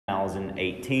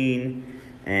2018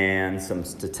 and some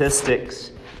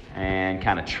statistics and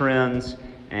kind of trends.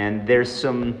 And there's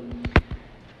not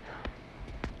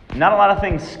a lot of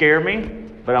things scare me,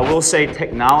 but I will say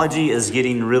technology is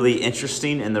getting really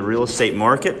interesting in the real estate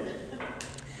market.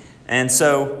 And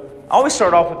so I always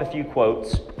start off with a few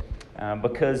quotes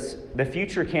because the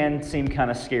future can seem kind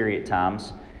of scary at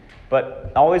times.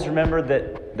 But always remember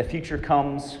that the future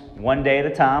comes one day at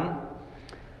a time,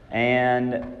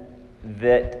 and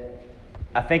that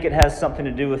I think it has something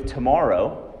to do with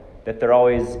tomorrow, that there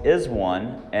always is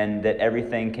one, and that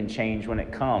everything can change when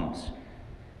it comes.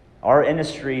 Our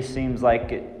industry seems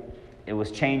like it was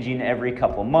changing every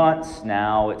couple months.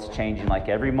 Now it's changing like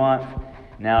every month.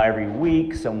 Now every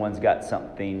week someone's got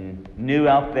something new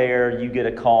out there. You get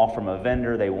a call from a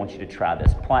vendor. They want you to try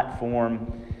this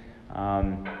platform.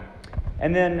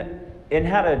 And then in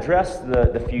how to address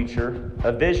the future,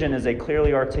 a vision is a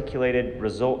clearly articulated,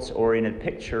 results-oriented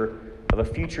picture of a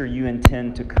future you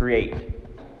intend to create.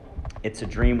 It's a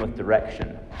dream with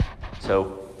direction.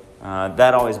 So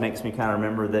that always makes me kind of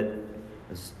remember that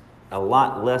there's a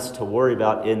lot less to worry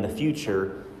about in the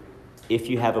future if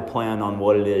you have a plan on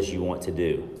what it is you want to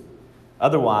do.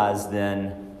 Otherwise,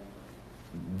 then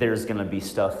there's going to be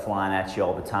stuff flying at you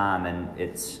all the time, and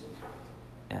it's...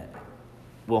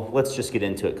 Well, let's just get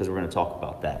into it because we're going to talk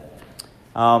about that.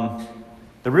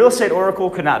 The Real Estate Oracle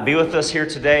could not be with us here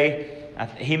today.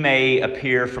 He may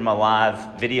appear from a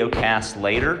live video cast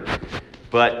later.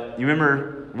 But you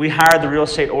remember, we hired the Real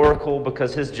Estate Oracle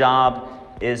because his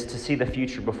job is to see the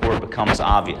future before it becomes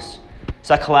obvious.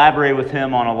 So I collaborated with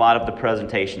him on a lot of the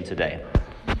presentation today.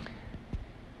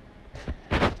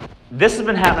 This has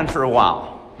been happening for a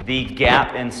while. The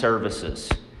gap in services.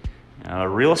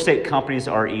 Real estate companies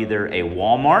are either a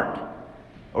Walmart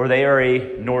or they are a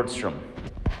Nordstrom.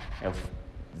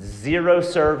 Zero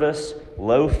service,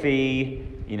 low fee,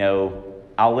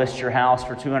 I'll list your house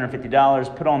for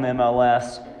 $250, put on the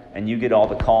MLS, and you get all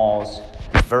the calls,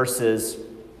 versus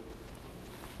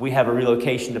we have a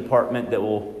relocation department that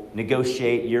will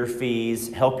negotiate your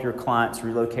fees, help your clients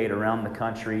relocate around the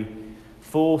country,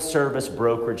 full service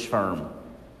brokerage firm.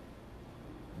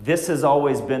 This has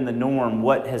always been the norm.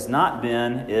 What has not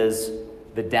been is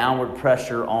the downward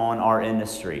pressure on our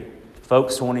industry.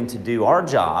 Folks wanting to do our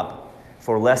job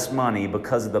for less money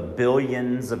because of the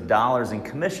billions of dollars in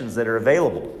commissions that are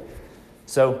available.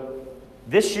 So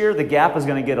this year the gap is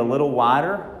going to get a little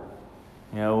wider,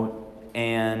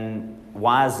 and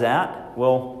why is that?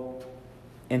 Well,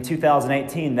 in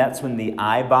 2018, that's when the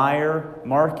iBuyer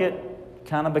market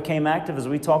kind of became active, as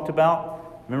we talked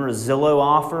about. Remember Zillow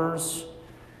offers?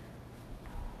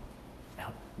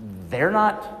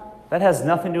 That has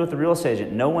nothing to do with the real estate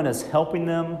agent. No one is helping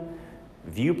them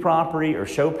view property or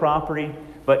show property.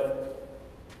 But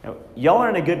y'all are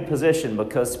in a good position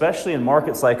because, especially in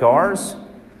markets like ours,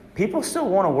 people still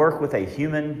want to work with a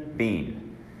human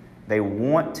being. They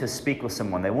want to speak with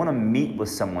someone. They want to meet with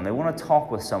someone. They want to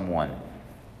talk with someone.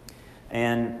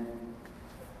 And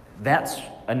that's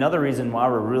another reason why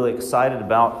we're really excited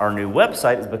about our new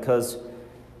website, is because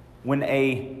when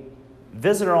a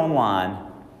visitor online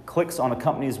clicks on a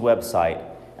company's website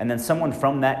and then someone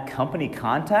from that company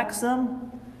contacts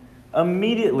them,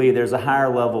 immediately there's a higher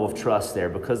level of trust there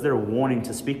because they're wanting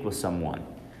to speak with someone.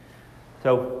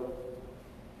 So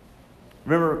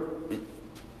remember,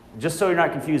 just so you're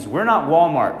not confused, we're not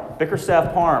Walmart,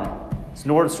 Bickerstaff, Parham, it's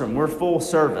Nordstrom. We're full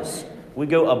service. We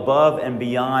go above and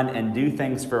beyond and do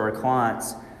things for our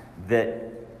clients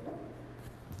that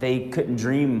they couldn't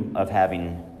dream of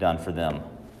having done for them.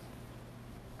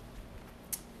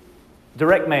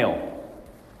 Direct mail.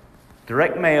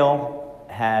 Direct mail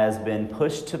has been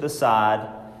pushed to the side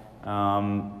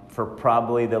for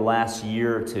probably the last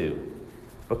year or two.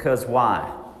 Because why?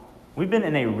 We've been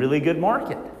in a really good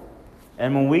market.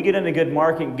 And when we get in a good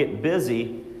market and get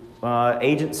busy,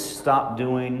 agents stop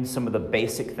doing some of the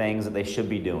basic things that they should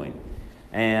be doing.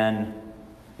 And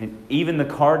even the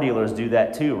car dealers do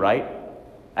that too, right?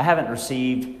 I haven't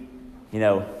received,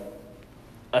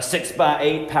 a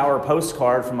 6x8 power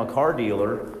postcard from a car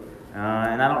dealer,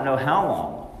 and I don't know how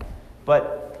long.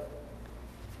 But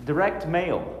direct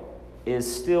mail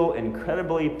is still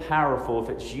incredibly powerful if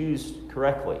it's used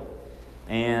correctly.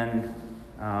 And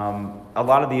a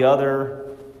lot of the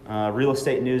other real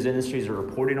estate news industries are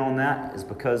reporting on that, is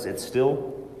because it's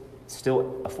still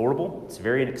affordable. It's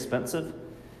very inexpensive.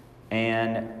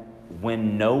 And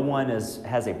when no one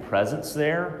has a presence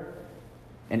there,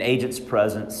 an agent's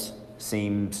presence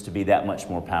seems to be that much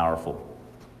more powerful.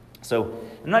 So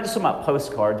I'm not just talking about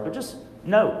postcards, but just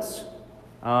notes,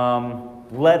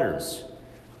 letters.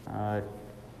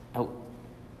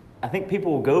 I think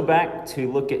people will go back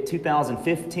to look at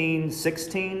 2015,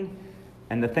 16,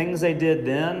 and the things they did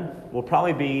then will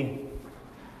probably be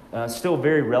still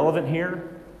very relevant here,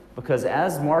 because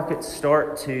as markets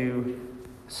start to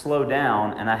slow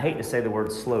down, and I hate to say the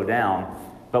word slow down,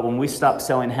 but when we stop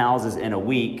selling houses in a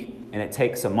week and it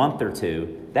takes a month or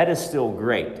two, that is still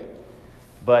great.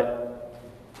 But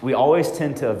we always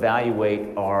tend to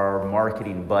evaluate our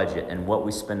marketing budget and what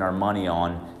we spend our money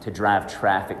on to drive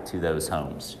traffic to those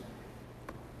homes.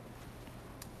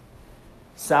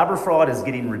 Cyber fraud is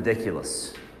getting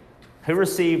ridiculous. Who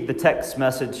received the text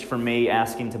message from me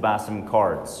asking to buy some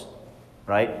cards,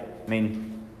 right? I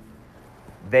mean,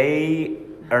 they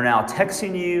are now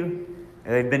texting you.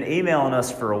 They've been emailing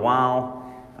us for a while.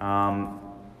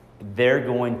 They're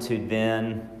going to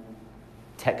then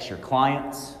text your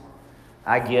clients.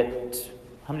 I get,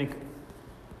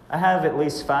 I have at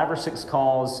least 5 or 6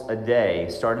 calls a day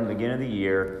starting at the beginning of the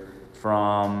year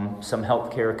from some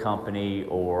healthcare company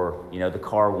or, the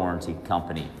car warranty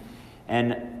company.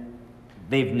 And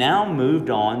they've now moved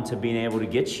on to being able to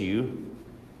get you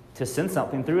to send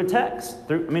something through a text.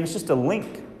 It's just a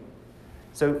link.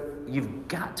 So you've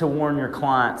got to warn your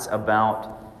clients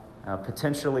about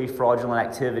potentially fraudulent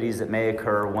activities that may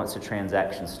occur once a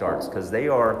transaction starts, because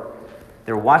they're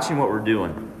watching what we're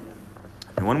doing.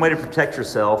 And one way to protect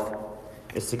yourself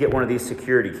is to get one of these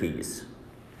security keys.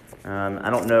 I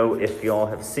don't know if y'all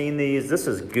have seen these. This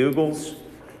is Google's.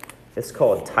 It's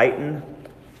called Titan.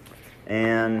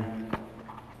 And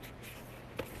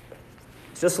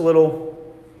it's just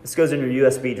this goes in your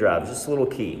USB drive. It's just a little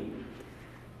key.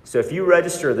 So if you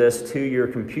register this to your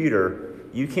computer,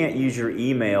 you can't use your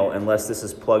email unless this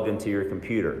is plugged into your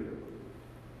computer.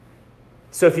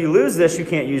 So if you lose this, you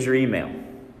can't use your email.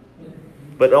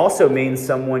 But it also means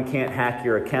someone can't hack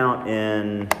your account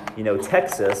in,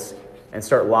 Texas and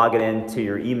start logging into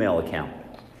your email account.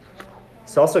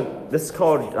 This is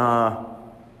called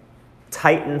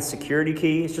Titan security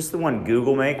key. It's just the one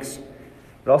Google makes.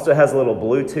 It also has a little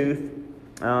Bluetooth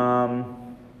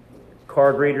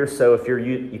card reader, so if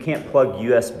you can't plug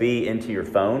USB into your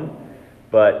phone,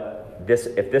 but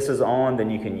if this is on, then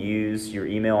you can use your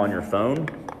email on your phone.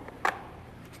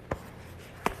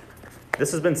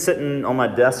 This has been sitting on my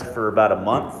desk for about a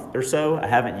month or so. I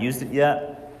haven't used it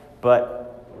yet, but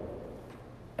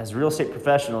as real estate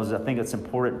professionals, I think it's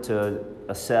important to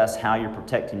assess how you're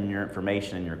protecting your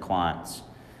information and your clients.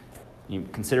 You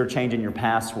consider changing your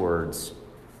passwords,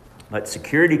 but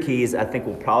security keys, I think,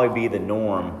 will probably be the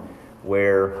norm,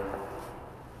 where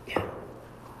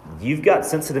you've got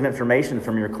sensitive information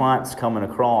from your clients coming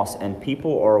across, and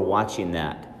people are watching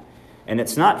that. And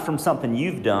it's not from something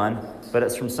you've done, but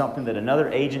it's from something that another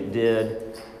agent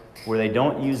did, where they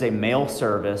don't use a mail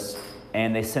service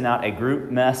and they send out a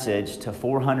group message to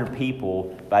 400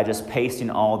 people by just pasting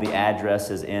all the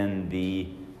addresses in the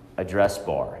address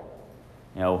bar.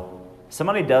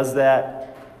 Somebody does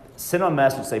that, send them a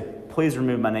message, say, please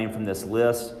remove my name from this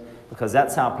list, because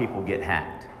that's how people get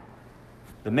hacked.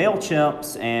 The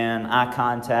MailChimps and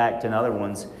iContact and other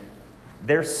ones,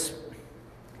 they're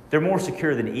more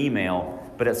secure than email,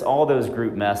 but it's all those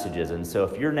group messages. And so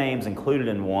if your name's included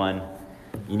in one,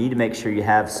 you need to make sure you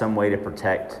have some way to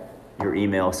protect your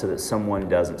email so that someone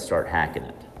doesn't start hacking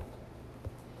it.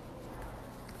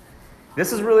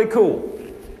 This is really cool.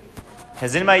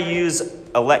 Has anybody used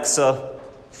Alexa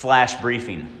Flash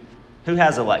Briefing? Who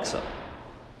has Alexa?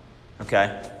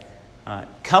 Okay.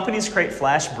 Companies create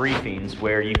flash briefings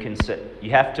where you can it's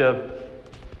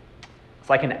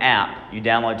like an app you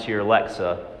download to your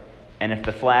Alexa, and if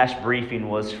the flash briefing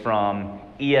was from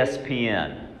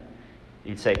ESPN,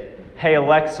 you'd say, hey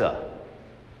Alexa,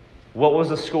 what was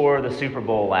the score of the Super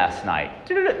Bowl last night?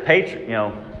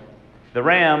 The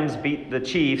Rams beat the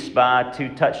Chiefs by 2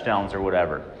 touchdowns or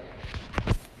whatever.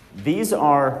 These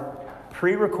are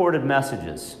pre-recorded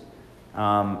messages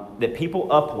that people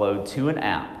upload to an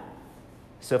app.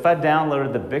 So if I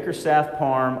downloaded the Bickerstaff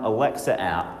Parham Alexa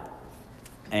app,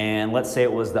 and let's say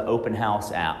it was the open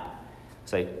house app,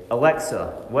 say,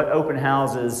 Alexa, what open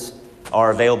houses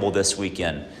are available this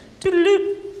weekend?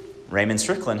 Raymond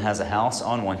Strickland has a house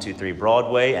on 123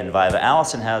 Broadway, and Viva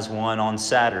Allison has one on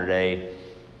Saturday.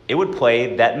 It would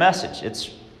play that message.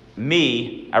 It's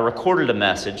me. I recorded a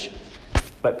message,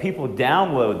 but people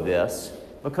download this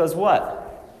because what?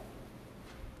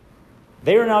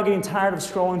 They are now getting tired of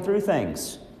scrolling through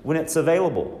things when it's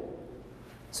available.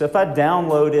 So if I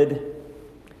downloaded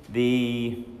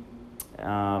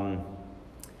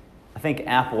I think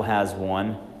Apple has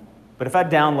one, but if I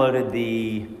downloaded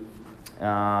the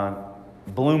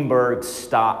Bloomberg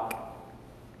stock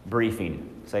briefing,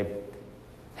 say,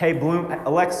 hey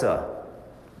Alexa,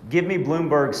 give me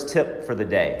Bloomberg's tip for the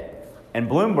day. And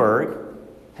Bloomberg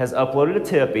has uploaded a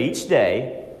tip each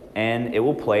day, and it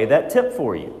will play that tip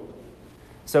for you.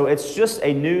 So it's just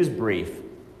a news brief.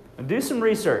 Do some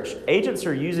research. Agents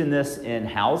are using this in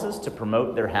houses to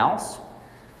promote their house.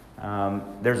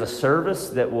 There's a service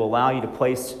that will allow you to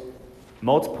place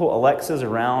multiple Alexas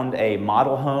around a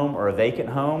model home or a vacant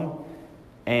home,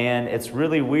 and it's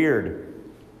really weird.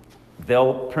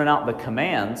 They'll print out the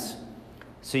commands,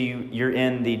 so you're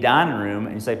in the dining room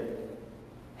and you say,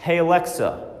 "Hey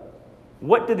Alexa,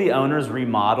 what did the owners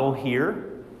remodel here?"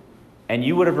 And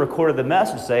you would have recorded the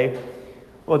message, say,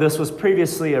 "Well, this was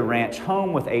previously a ranch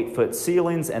home with 8-foot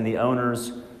ceilings, and the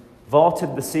owners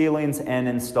vaulted the ceilings and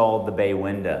installed the bay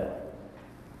window."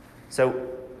 So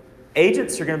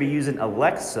agents are going to be using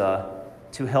Alexa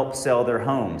to help sell their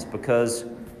homes, because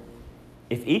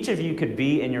if each of you could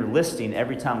be in your listing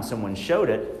every time someone showed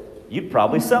it, you'd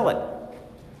probably sell it.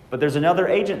 But there's another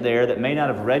agent there that may not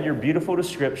have read your beautiful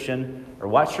description or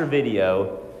watched your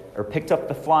video or picked up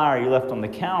the flyer you left on the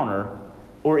counter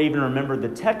or even remembered the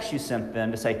text you sent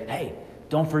them to say, "Hey,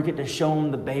 don't forget to show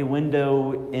them the bay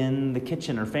window in the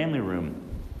kitchen or family room."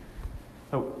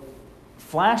 So,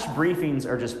 flash briefings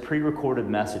are just pre-recorded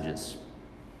messages.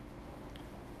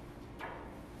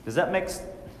 Does that make sense?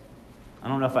 I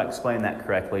don't know if I explained that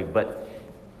correctly, but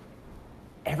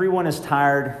everyone is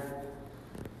tired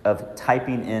of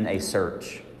typing in a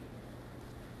search.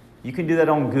 You can do that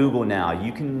on Google now.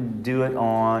 You can do it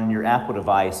on your Apple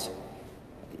device.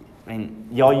 I mean,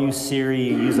 y'all use Siri,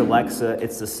 you use Alexa,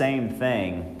 it's the same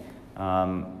thing.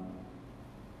 And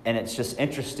it's just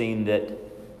interesting that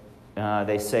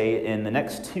they say in the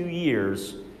next 2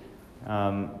 years,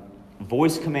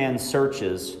 voice command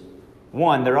searches,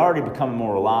 one, they're already becoming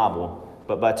more reliable,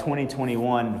 but by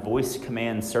 2021, voice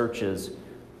command searches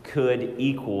could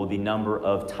equal the number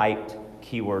of typed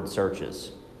keyword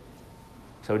searches.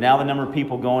 So now the number of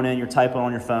people going in, you're typing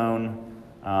on your phone,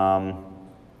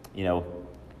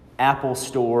 Apple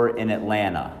Store in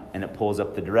Atlanta, and it pulls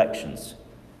up the directions.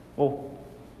 Well,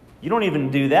 you don't even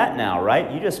do that now, right?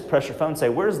 You just press your phone and say,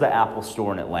 "Where's the Apple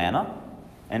Store in Atlanta?"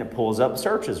 And it pulls up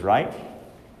searches, right?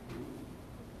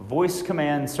 Voice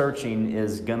command searching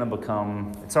is going to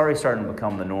become, it's already starting to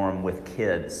become the norm with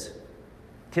kids.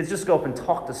 Kids just go up and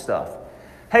talk to stuff.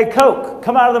 "Hey, Coke,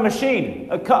 come out of the machine.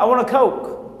 I want a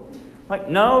Coke." Like,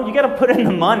 no, you got to put in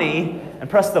the money and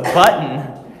press the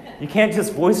button. You can't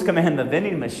just voice command the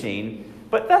vending machine.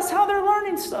 But that's how they're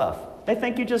learning stuff. They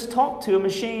think you just talk to a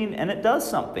machine and it does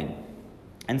something.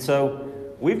 And so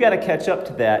we've got to catch up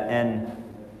to that. And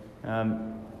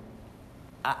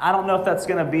I don't know if that's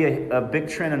going to be a big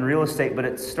trend in real estate, but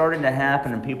it's starting to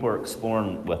happen and people are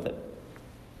exploring with it.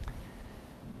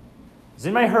 Has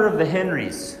anybody heard of the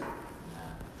Henrys?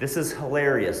 This is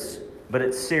hilarious, but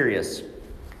it's serious.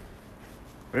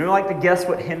 Would anyone like to guess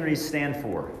what Henrys stand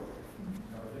for?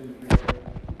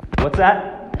 What's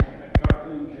that?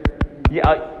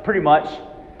 Yeah, pretty much.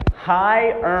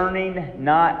 High earning,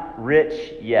 not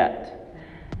rich yet.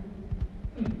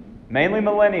 Mainly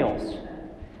millennials.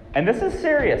 And this is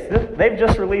serious. They've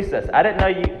just released this. I didn't know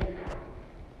you...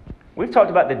 We've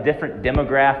talked about the different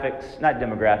demographics, not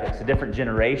demographics, the different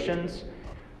generations.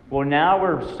 Well, now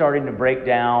we're starting to break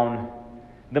down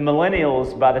the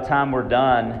millennials. By the time we're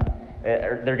done,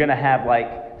 they're going to have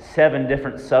like 7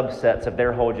 different subsets of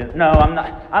their whole No, I'm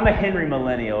not. I'm a Henry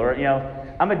millennial, or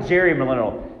I'm a Jerry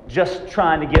millennial, just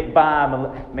trying to get by.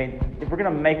 I mean, we're going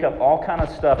to make up all kind of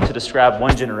stuff to describe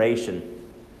one generation.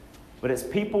 But it's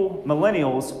people,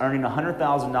 millennials, earning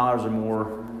 $100,000 or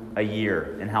more a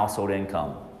year in household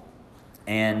income.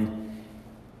 And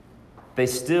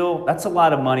that's a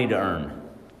lot of money to earn.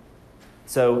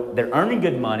 So they're earning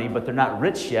good money, but they're not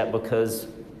rich yet because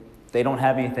they don't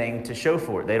have anything to show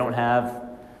for it. They don't have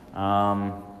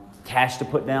cash to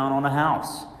put down on a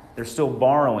house. They're still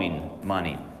borrowing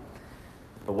money.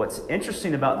 But what's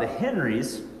interesting about the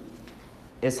Henrys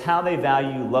is how they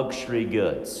value luxury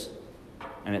goods.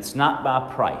 And it's not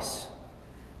by price.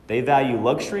 They value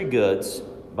luxury goods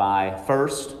by,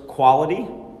 first, quality,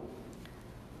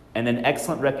 and then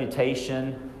excellent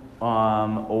reputation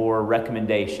or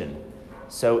recommendation.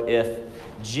 So if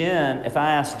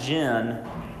I ask Jen,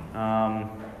 I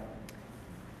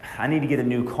need to get a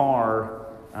new car,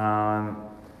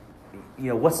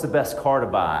 what's the best car to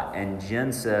buy? And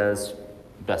Jen says,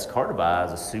 best car to buy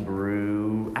is a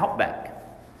Subaru Outback.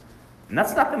 And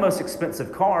that's not the most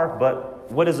expensive car, but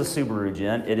what is a Subaru,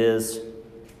 Jen? It's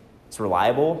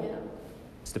reliable,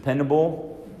 it's dependable.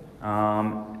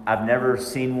 I've never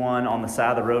seen one on the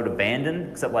side of the road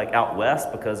abandoned, except like out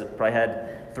west, because it probably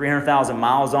had 300,000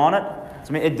 miles on it. So,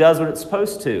 I mean, it does what it's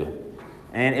supposed to.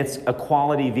 And it's a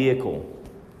quality vehicle.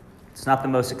 It's not the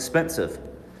most expensive.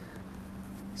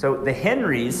 So the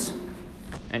Henrys,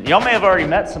 and y'all may have already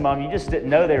met some of them, you just didn't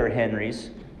know they were Henrys.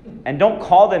 And don't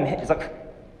call them, it's like,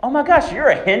 oh my gosh, you're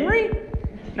a Henry?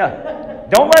 No,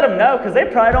 don't let them know because they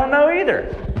probably don't know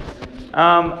either.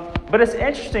 But it's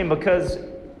interesting because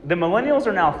the millennials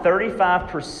are now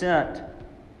 35%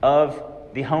 of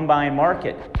the home buying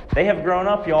market. They have grown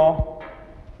up, y'all.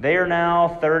 They are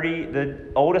now 30,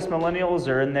 the oldest millennials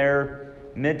are in their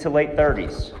mid to late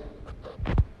 30s.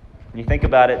 When you think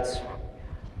about it,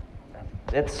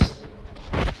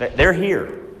 they're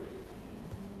here.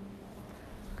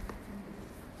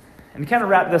 And to kind of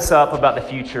wrap this up about the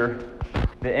future,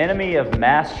 the enemy of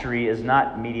mastery is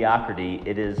not mediocrity,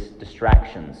 it is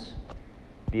distractions.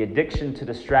 The addiction to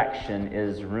distraction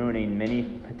is ruining many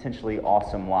potentially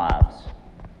awesome lives.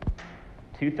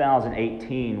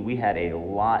 2018, we had a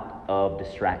lot of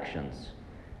distractions,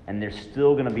 and there's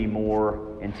still going to be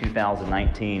more in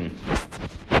 2019.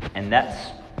 And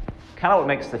that's kind of what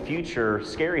makes the future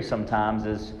scary sometimes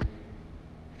is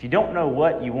if you don't know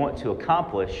what you want to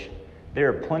accomplish, there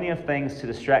are plenty of things to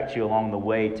distract you along the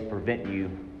way to prevent you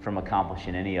from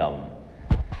accomplishing any of them.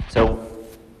 So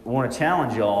I want to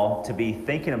challenge y'all to be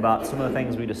thinking about some of the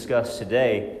things we discussed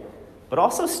today, but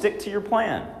also stick to your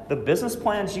plan. The business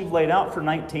plans you've laid out for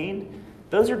 19,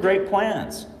 those are great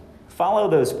plans. Follow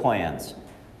those plans.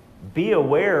 Be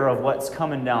aware of what's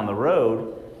coming down the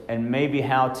road and maybe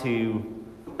how to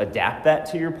adapt that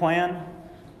to your plan.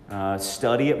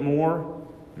 Study it more.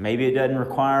 Maybe it doesn't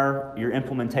require your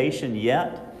implementation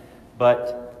yet,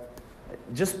 but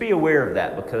just be aware of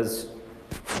that because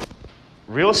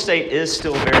real estate is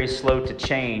still very slow to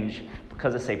change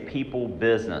because it's a people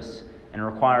business and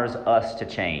requires us to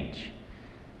change.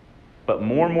 But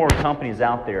more and more companies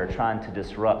out there are trying to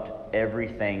disrupt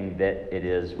everything that it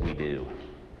is we do.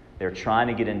 They're trying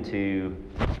to get into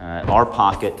our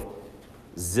pocket.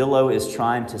 Zillow is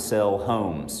trying to sell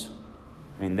homes.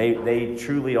 I mean, they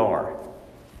truly are.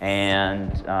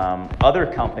 And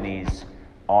other companies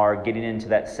are getting into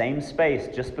that same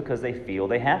space just because they feel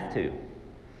they have to.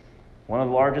 One of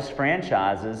the largest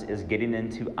franchises is getting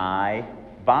into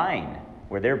iBuying,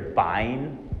 where they're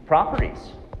buying properties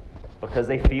because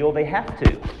they feel they have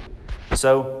to.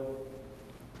 So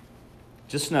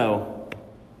just know,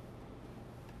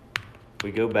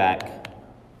 we go back,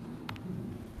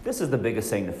 this is the biggest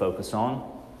thing to focus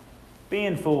on.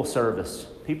 Being full service.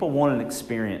 People want an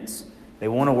experience. They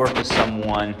want to work with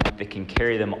someone that can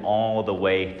carry them all the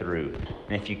way through.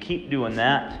 And if you keep doing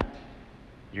that,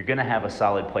 you're going to have a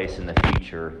solid place in the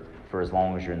future for as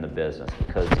long as you're in the business.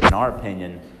 Because in our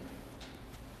opinion,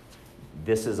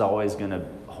 this is always going to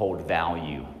hold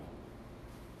value.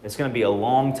 It's going to be a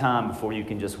long time before you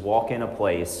can just walk in a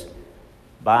place,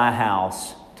 buy a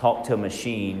house, talk to a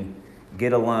machine,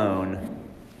 get a loan.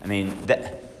 I mean,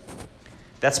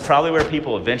 that's probably where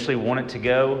people eventually want it to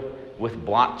go with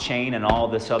blockchain and all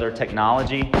this other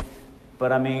technology.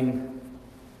 But I mean,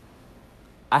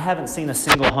 I haven't seen a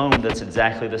single home that's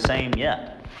exactly the same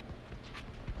yet.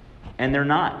 And they're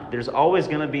not. There's always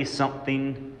going to be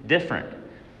something different.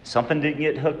 Something didn't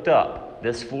get hooked up.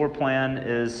 This floor plan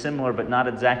is similar but not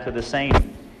exactly the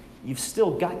same. You've still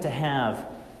got to have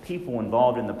people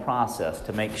involved in the process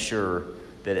to make sure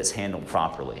that it's handled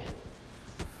properly.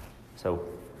 So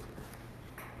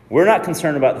we're not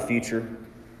concerned about the future.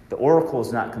 The Oracle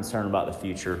is not concerned about the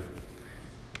future.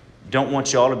 Don't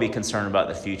want y'all to be concerned about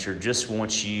the future. Just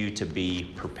want you to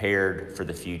be prepared for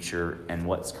the future and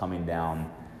what's coming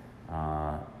down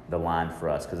the line for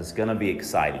us, because it's going to be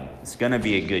exciting. It's going to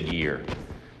be a good year.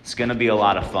 It's going to be a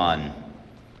lot of fun.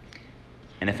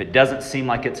 And if it doesn't seem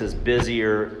like it's as busy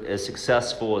or as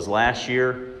successful as last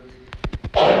year,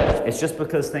 it's just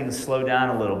because things slow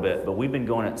down a little bit. But we've been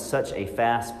going at such a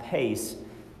fast pace,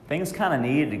 things kind of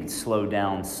needed to slow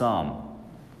down some.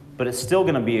 But it's still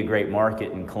going to be a great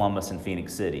market in Columbus and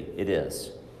Phoenix City. It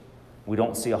is. We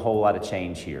don't see a whole lot of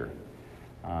change here.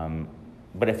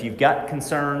 But if you've got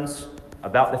concerns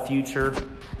about the future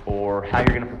or how you're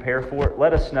going to prepare for it,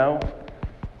 let us know.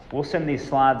 We'll send these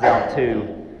slides out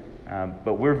too.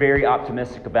 But we're very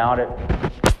optimistic about it.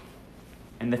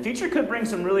 And the future could bring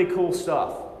some really cool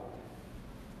stuff.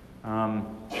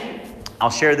 I'll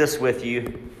share this with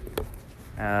you.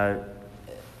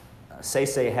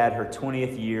 Say had her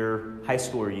 20th year high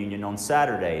school reunion on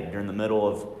Saturday during the middle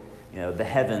of the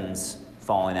heavens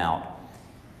falling out.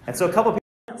 And so a couple of people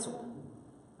canceled.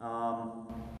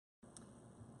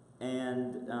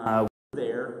 We were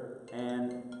there,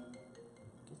 and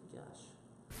gosh,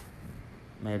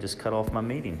 may have just cut off my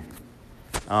meeting.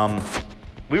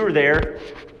 We were there,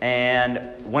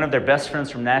 and one of their best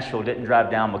friends from Nashville didn't drive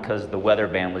down because the weather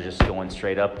van was just going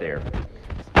straight up there.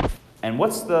 And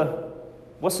what's the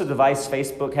device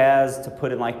Facebook has to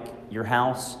put in like your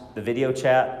house, the video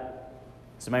chat?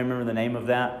 Somebody remember the name of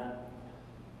that?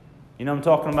 You know what I'm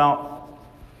talking about?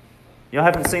 Y'all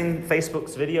haven't seen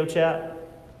Facebook's video chat?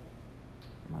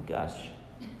 Oh my gosh.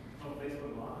 Oh,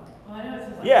 Facebook Live. Well, I know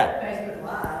it's like Yeah. Facebook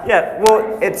Live. Yeah,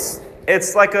 well,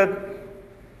 it's like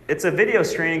it's a video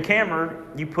streaming camera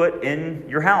you put in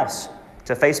your house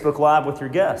to Facebook Live with your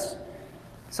guests.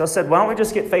 So I said, why don't we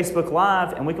just get Facebook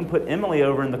Live and we can put Emily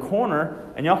over in the corner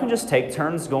and y'all can just take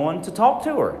turns going to talk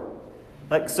to her.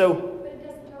 Like, so. But it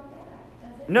doesn't talk back,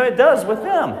 does it? No, it does with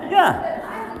them. Yeah. But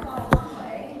I haven't gone one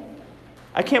way.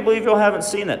 I can't believe y'all haven't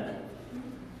seen it.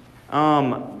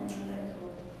 I'll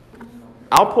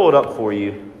pull it up for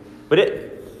you. But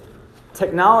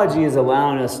technology is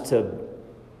allowing us to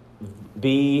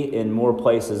be in more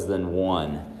places than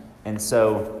one. And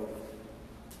so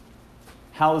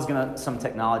how is some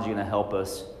technology going to help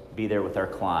us be there with our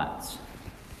clients?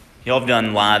 Y'all have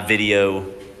done live video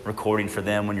recording for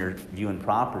them when you're viewing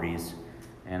properties.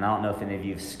 And I don't know if any of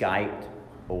you have Skyped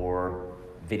or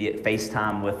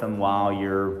FaceTime with them while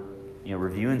you're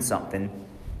reviewing something.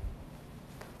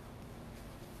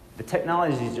 The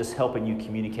technology is just helping you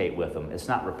communicate with them. It's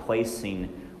not replacing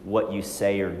what you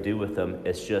say or do with them.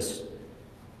 It's just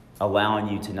allowing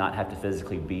you to not have to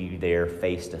physically be there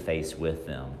face to face with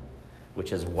them,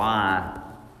 which is why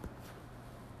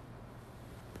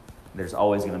there's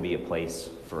always going to be a place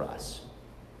for us.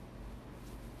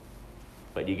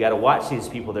 But you got to watch these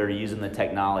people that are using the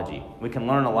technology. We can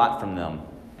learn a lot from them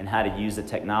and how to use the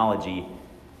technology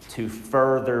to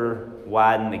further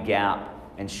widen the gap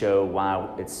and show why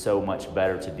it's so much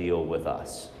better to deal with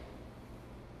us.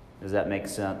 Does that make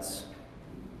sense?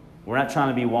 We're not trying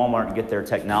to be Walmart and get their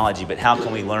technology, but how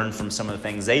can we learn from some of the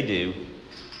things they do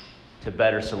to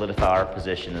better solidify our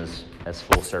position as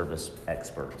full service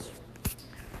experts?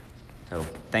 So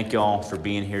thank you all for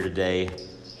being here today,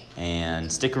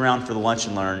 and stick around for the lunch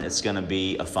and learn. It's going to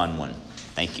be a fun one.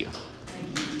 Thank you.